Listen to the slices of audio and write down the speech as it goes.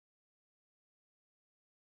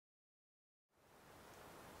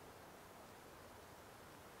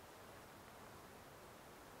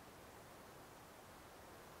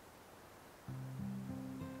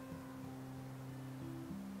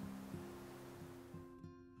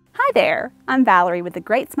Hi there, I'm Valerie with the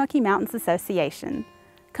Great Smoky Mountains Association.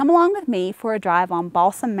 Come along with me for a drive on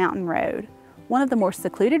Balsam Mountain Road, one of the more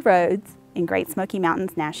secluded roads in Great Smoky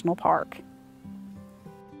Mountains National Park.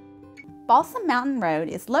 Balsam Mountain Road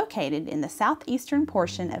is located in the southeastern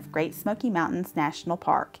portion of Great Smoky Mountains National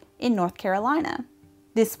Park in North Carolina.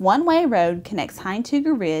 This one-way road connects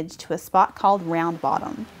Hindtooga Ridge to a spot called Round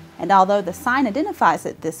Bottom, and although the sign identifies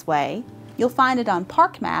it this way, you'll find it on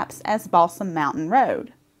park maps as Balsam Mountain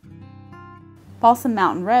Road. Balsam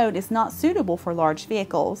Mountain Road is not suitable for large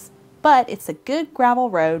vehicles, but it's a good gravel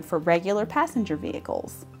road for regular passenger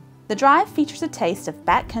vehicles. The drive features a taste of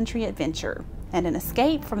backcountry adventure and an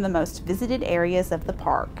escape from the most visited areas of the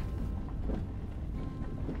park.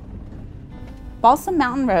 Balsam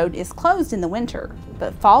Mountain Road is closed in the winter,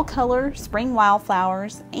 but fall color, spring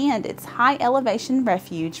wildflowers, and its high elevation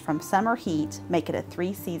refuge from summer heat make it a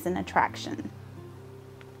three-season attraction.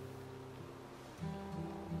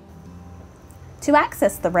 To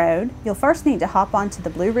access the road, you'll first need to hop onto the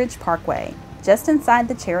Blue Ridge Parkway, just inside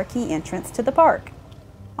the Cherokee entrance to the park.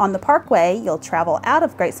 On the parkway, you'll travel out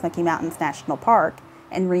of Great Smoky Mountains National Park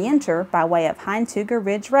and re-enter by way of Hindtooga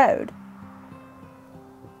Ridge Road.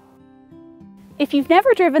 If you've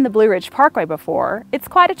never driven the Blue Ridge Parkway before, it's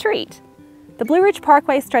quite a treat. The Blue Ridge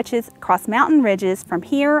Parkway stretches across mountain ridges from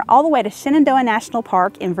here all the way to Shenandoah National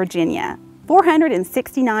Park in Virginia,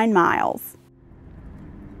 469 miles.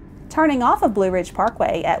 Turning off of Blue Ridge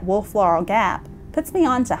Parkway at Wolf Laurel Gap puts me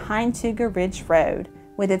on to Hindtooga Ridge Road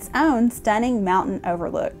with its own stunning mountain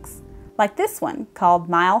overlooks, like this one called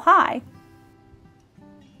Mile High.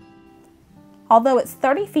 Although it's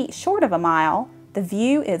 30 feet short of a mile, the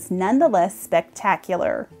view is nonetheless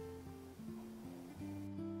spectacular.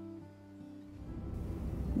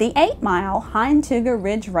 The 8-mile Hindtooga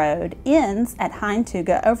Ridge Road ends at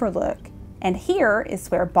Hindtooga Overlook, and here is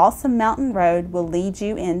where Balsam Mountain Road will lead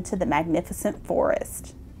you into the magnificent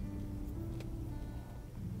forest.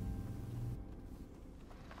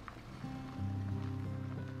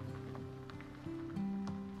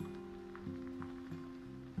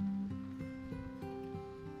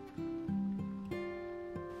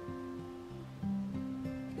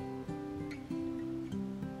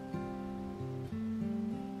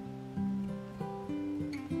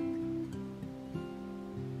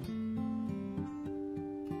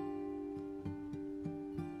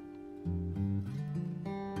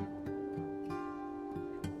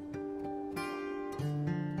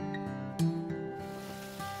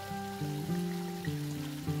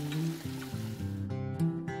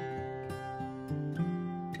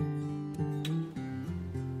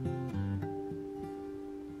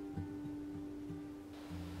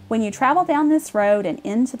 When you travel down this road and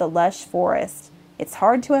into the lush forest, it's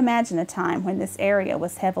hard to imagine a time when this area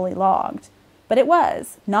was heavily logged, but it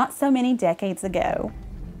was, not so many decades ago.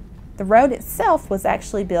 The road itself was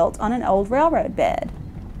actually built on an old railroad bed.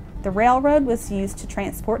 The railroad was used to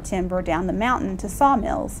transport timber down the mountain to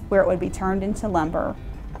sawmills, where it would be turned into lumber.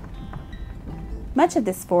 Much of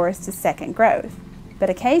this forest is second growth, but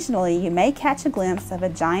occasionally you may catch a glimpse of a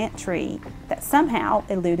giant tree that somehow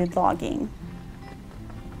eluded logging.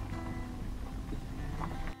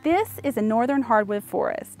 This is a northern hardwood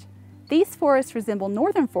forest. These forests resemble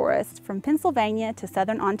northern forests from Pennsylvania to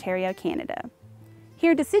southern Ontario, Canada.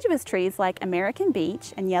 Here, deciduous trees like American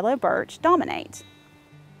beech and yellow birch dominate.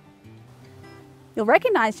 You'll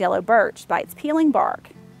recognize yellow birch by its peeling bark.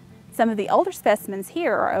 Some of the older specimens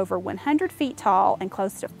here are over 100 feet tall and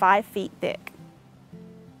close to 5 feet thick.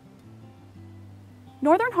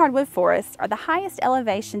 Northern hardwood forests are the highest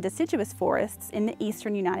elevation deciduous forests in the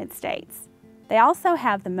eastern United States. They also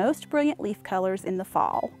have the most brilliant leaf colors in the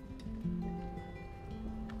fall.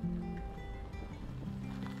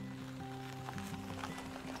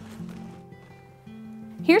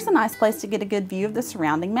 Here's a nice place to get a good view of the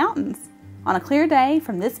surrounding mountains. On a clear day,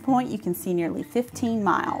 from this point you can see nearly 15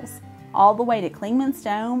 miles, all the way to Clingman's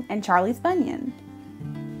Dome and Charlie's Bunyan.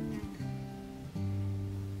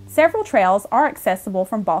 Several trails are accessible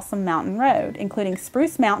from Balsam Mountain Road, including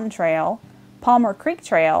Spruce Mountain Trail, Palmer Creek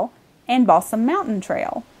Trail, and Balsam Mountain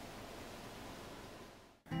Trail.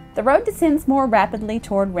 The road descends more rapidly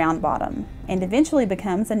toward Round Bottom and eventually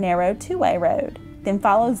becomes a narrow two-way road, then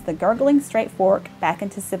follows the gurgling straight fork back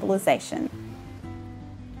into civilization.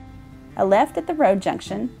 A left at the road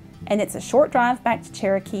junction, and it's a short drive back to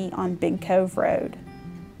Cherokee on Big Cove Road.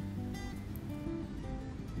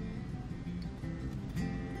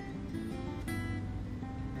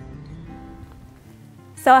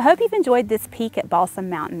 So I hope you've enjoyed this peek at Balsam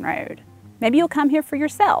Mountain Road. Maybe you'll come here for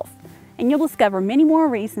yourself, and you'll discover many more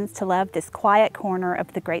reasons to love this quiet corner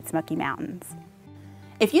of the Great Smoky Mountains.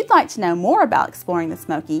 If you'd like to know more about exploring the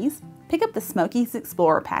Smokies, pick up the Smokies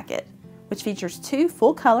Explorer Packet, which features 2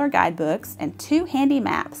 full-color guidebooks and 2 handy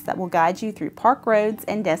maps that will guide you through park roads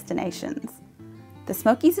and destinations. The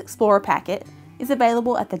Smokies Explorer Packet is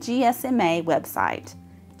available at the GSMA website,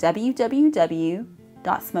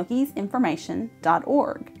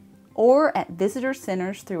 www.smokiesinformation.org, or at visitor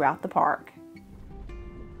centers throughout the park.